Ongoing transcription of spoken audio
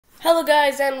Hello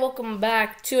guys and welcome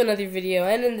back to another video,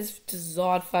 and in this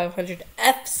Zod 500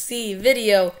 FC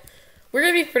video we're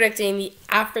going to be predicting the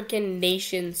African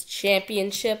Nations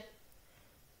Championship.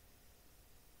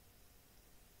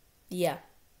 Yeah.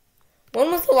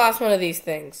 When was the last one of these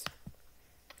things?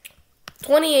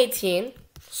 2018.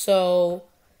 So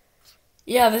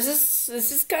yeah, this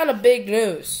is kind of big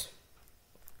news.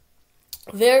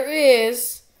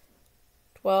 There's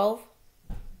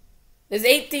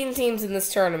 18 teams in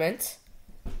this tournament,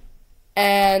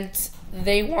 and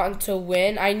they want to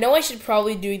win. I know I should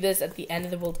probably do this at the end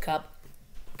of the World Cup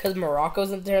because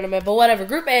Morocco's in the tournament, but whatever.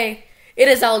 Group A, it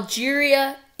is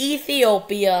Algeria,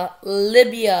 Ethiopia,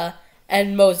 Libya,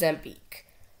 and Mozambique.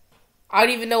 I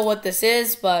don't even know what this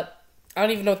is, but I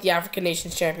don't even know what the African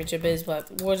Nations Championship is,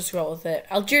 but we'll just roll with it.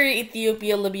 Algeria,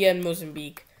 Ethiopia, Libya, and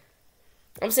Mozambique.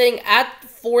 I'm saying at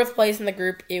 4th place in the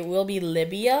group, it will be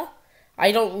Libya.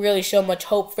 I don't really show much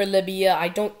hope for Libya. I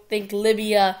don't think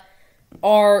Libya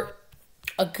are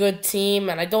a good team,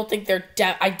 and I don't think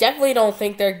I definitely don't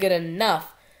think they're good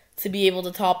enough to be able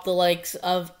to top the likes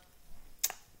of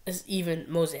even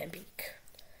Mozambique.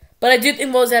 But I do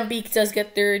think Mozambique does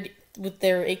get third with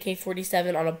their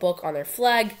AK-47 on a book on their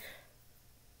flag.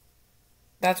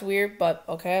 That's weird, but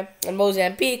okay. And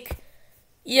Mozambique,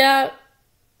 yeah.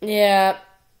 They're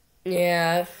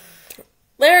a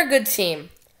good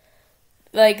team.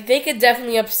 Like, they could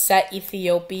definitely upset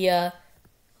Ethiopia,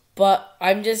 but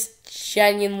I'm just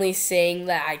genuinely saying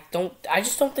that I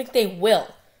just don't think they will.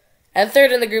 And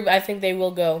third in the group, I think they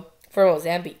will go for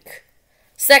Mozambique.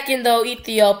 Second, though,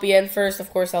 Ethiopia, and first, of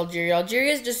course, Algeria.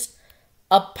 Algeria is just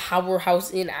a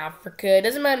powerhouse in Africa. It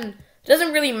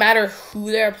doesn't really matter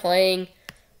who they're playing.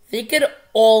 They could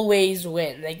always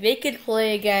win. Like, they could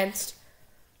play against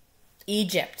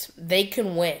Egypt. They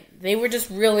can win. They were just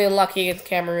really unlucky against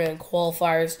Cameroon in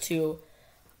qualifiers to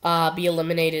be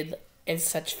eliminated in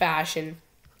such fashion.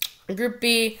 Group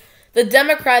B, the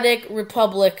Democratic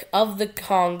Republic of the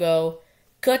Congo,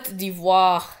 Côte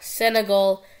d'Ivoire,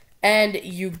 Senegal, and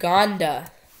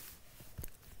Uganda.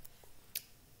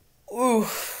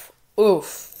 Oof.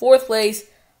 4th place,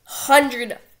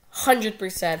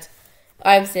 100%.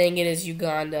 I'm saying it is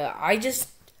Uganda.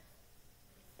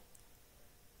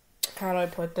 How do I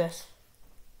put this?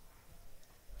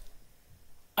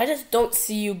 I just don't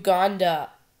see Uganda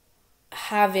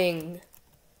having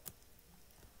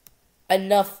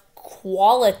enough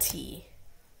quality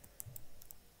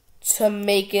to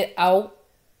make it out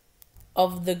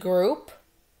of the group.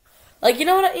 Like,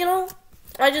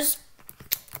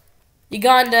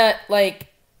 Uganda, like,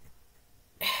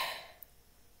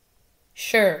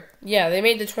 sure, yeah, they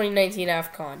made the 2019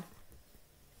 AFCON.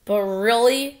 But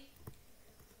really,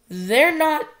 they're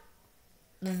not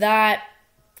that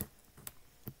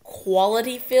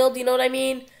quality filled, you know what I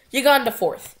mean? Uganda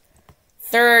 4th.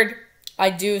 Third,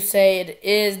 I do say it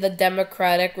is the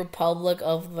Democratic Republic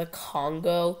of the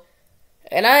Congo.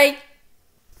 And I'm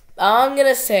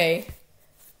gonna say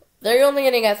they're only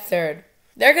gonna get third.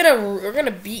 They're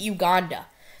gonna beat Uganda.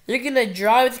 They're gonna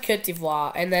draw with Côte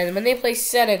d'Ivoire, and then when they play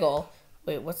Senegal,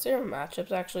 wait, what's their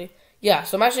matchups actually? Yeah,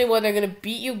 so match day 1, they're gonna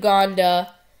beat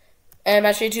Uganda. And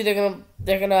match day 2,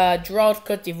 they're gonna draw with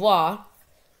Côte d'Ivoire.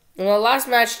 And the last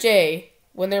match day,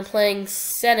 when they're playing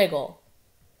Senegal,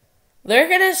 they're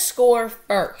gonna score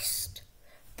first.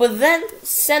 But then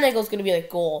Senegal's gonna be like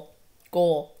goal,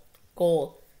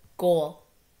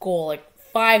 like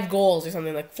 5 goals or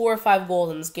something, like 4 or 5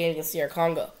 goals in this game against DR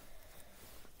Congo.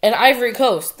 And Ivory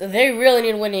Coast, they really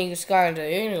need winning against Uganda.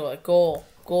 They're gonna go like goal,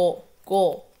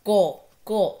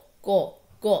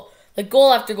 like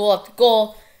goal after goal after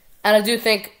goal. And I do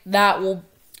think that will,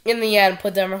 in the end,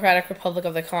 put Democratic Republic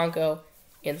of the Congo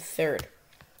in third.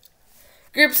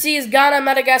 Group C is Ghana,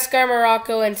 Madagascar,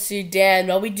 Morocco, and Sudan.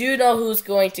 Well, we do know who's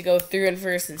going to go through in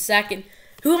first and second.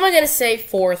 Who am I going to say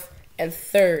 4th and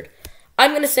 3rd?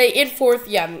 I'm going to say in 4th,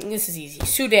 yeah, this is easy.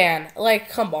 Sudan. Like,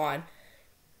 come on.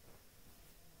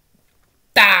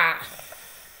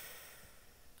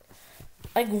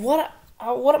 Like, what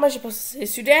am I supposed to say?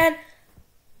 Sudan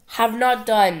have not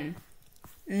done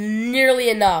nearly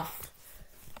enough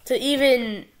to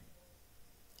even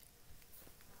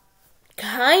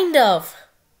kind of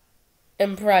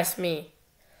impress me.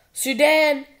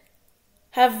 Sudan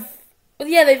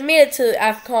they've made it to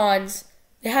AFCONs.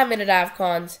 They have made it to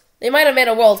AFCONs. They might have made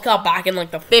a World Cup back in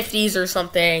like the 50s or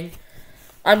something.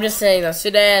 I'm just saying that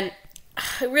Sudan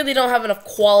really don't have enough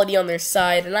quality on their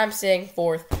side, and I'm saying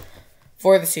 4th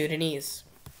for the Sudanese.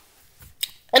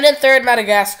 And then 3rd,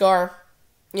 Madagascar.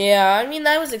 Yeah, I mean,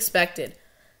 that was expected.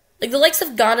 Like, the likes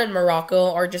of Ghana and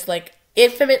Morocco are just, like,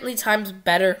 infinitely times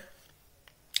better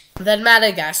than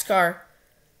Madagascar.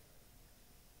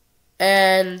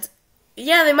 And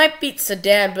yeah, they might beat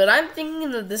Sudan, but I'm thinking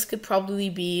that this could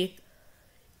probably be.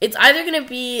 It's either going to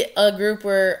be a group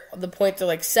where the points are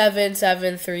like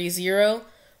 7-7-3-0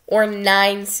 or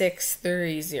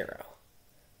 9-6-3-0.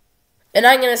 And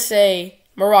I'm going to say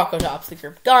Morocco tops the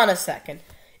group. Ghana second.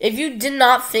 If you did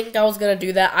not think I was going to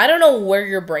do that, I don't know where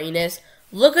your brain is.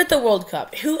 Look at the World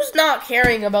Cup. Who's not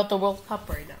caring about the World Cup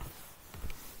right now?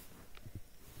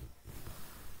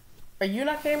 Are you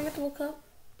not caring about the World Cup?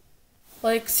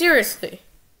 Like, seriously.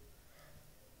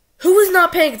 Who is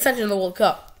not paying attention to the World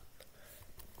Cup?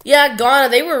 Yeah, Ghana,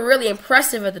 they were really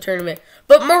impressive at the tournament.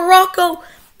 But Morocco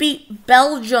beat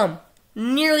Belgium,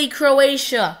 nearly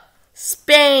Croatia,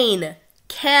 Spain,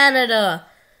 Canada.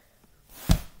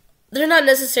 They're not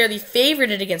necessarily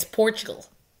favorited against Portugal.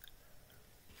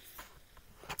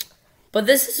 But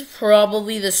this is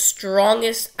probably the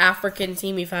strongest African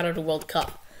team we've had at a World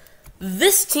Cup.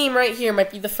 This team right here might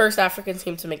be the first African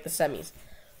team to make the semis.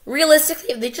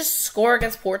 Realistically, if they just score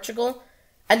against Portugal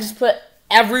and just put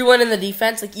everyone in the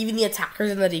defense, like even the attackers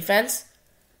in the defense,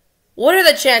 what are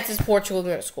the chances Portugal are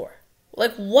going to score?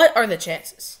 Like, what are the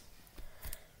chances?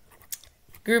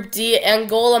 Group D,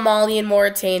 Angola, Mali, and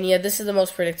Mauritania. This is the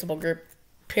most predictable group,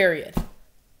 period.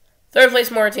 Third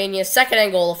place, Mauritania. Second,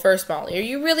 Angola. First, Mali. Are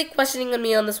you really questioning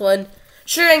me on this one?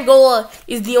 Sure, Angola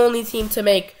is the only team to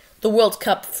make the World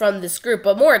Cup from this group,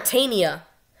 but Mauritania,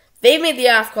 they've made the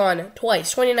AFCON twice,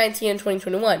 2019 and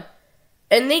 2021.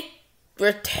 And they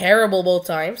were terrible both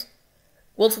times.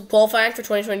 World Cup qualifying for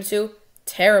 2022,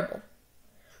 terrible.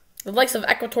 The likes of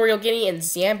Equatorial Guinea and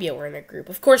Zambia were in their group.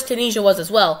 Of course, Tunisia was as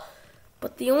well.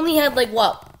 But they only had,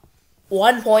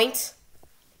 1 point?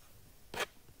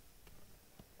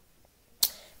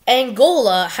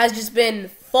 Angola has just been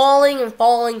falling and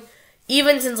falling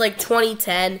even since,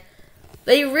 2010.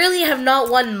 They really have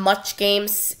not won much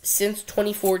games since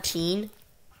 2014.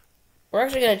 We're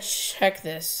actually going to check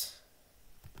this.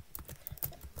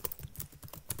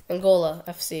 Angola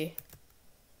FC.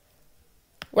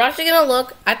 We're actually going to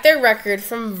look at their record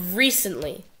from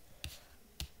recently.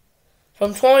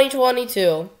 From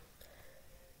 2022.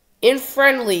 In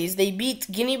friendlies, they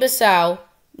beat Guinea-Bissau,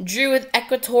 drew with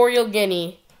Equatorial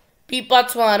Guinea, beat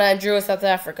Botswana, and drew with South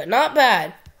Africa. Not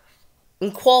bad.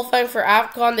 In qualifying for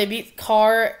AFCON, they beat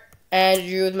CAR and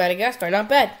drew with Madagascar. Not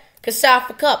bad.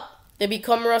 CASAFA Cup, they beat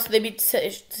Comoros, they beat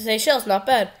Seychelles. Not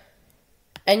bad.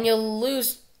 And you'll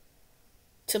lose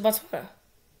to Botswana.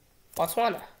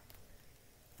 Botswana.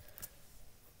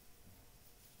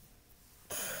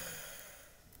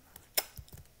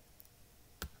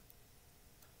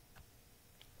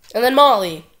 And then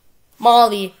Mali.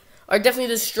 Mali are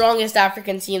definitely the strongest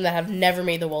African team that have never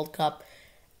made the World Cup.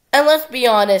 And let's be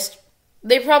honest,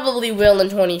 they probably will in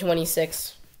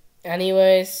 2026.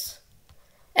 Anyways.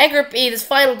 And Group E, this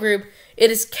final group,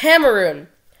 it is Cameroon,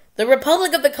 the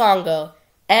Republic of the Congo,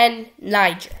 and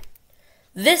Niger.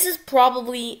 This is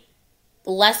probably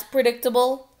less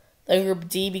predictable than Group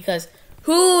D because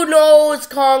who knows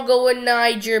Congo and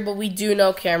Niger, but we do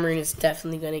know Cameroon is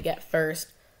definitely going to get first.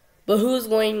 But who's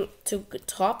going to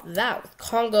top that,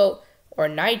 Congo or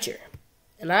Niger?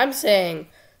 And I'm saying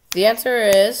the answer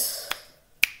is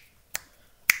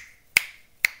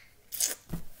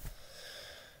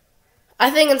I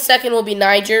think in second will be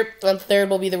Niger, and third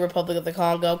will be the Republic of the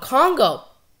Congo. Congo,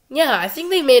 yeah, I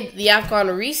think they made the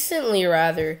AFCON recently,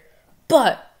 rather.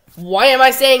 But why am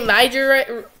I saying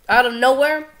Niger out of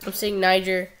nowhere? I'm saying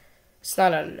Niger, it's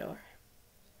not out of nowhere.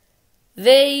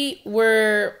 They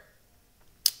were,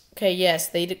 okay, yes,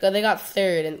 they got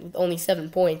third and with only 7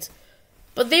 points.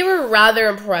 But they were rather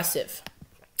impressive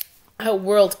at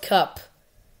World Cup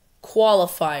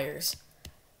qualifiers.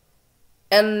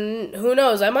 And who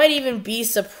knows, I might even be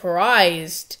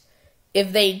surprised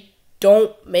if they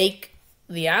don't make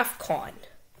the AFCON.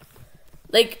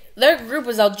 Their group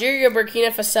was Algeria, Burkina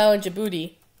Faso, and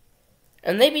Djibouti.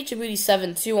 And they beat Djibouti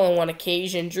 7-2 on one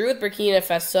occasion, drew with Burkina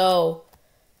Faso.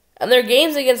 And their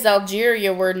games against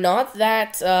Algeria were not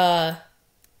that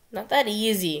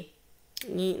easy.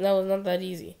 That was not that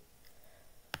easy.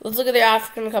 Let's look at their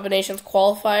African Cup of Nations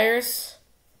qualifiers.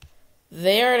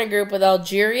 They are in a group with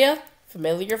Algeria,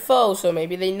 familiar foe, so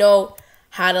maybe they know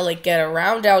how to get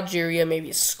around Algeria,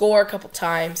 maybe score a couple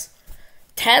times.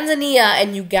 Tanzania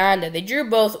and Uganda, they drew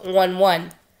both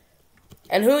 1-1.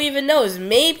 And who even knows,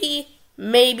 maybe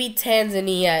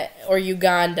Tanzania or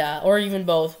Uganda, or even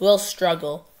both, will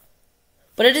struggle.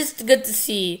 But it is good to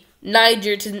see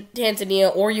Niger,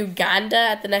 Tanzania, or Uganda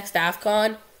at the next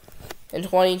AFCON in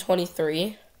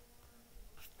 2023.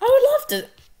 I would love to...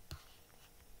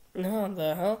 No,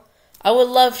 the hell? I would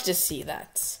love to see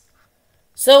that.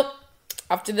 So,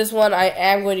 After this one, I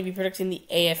am going to be predicting the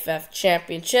AFF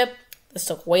Championship. This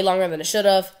took way longer than it should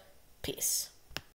have. Peace.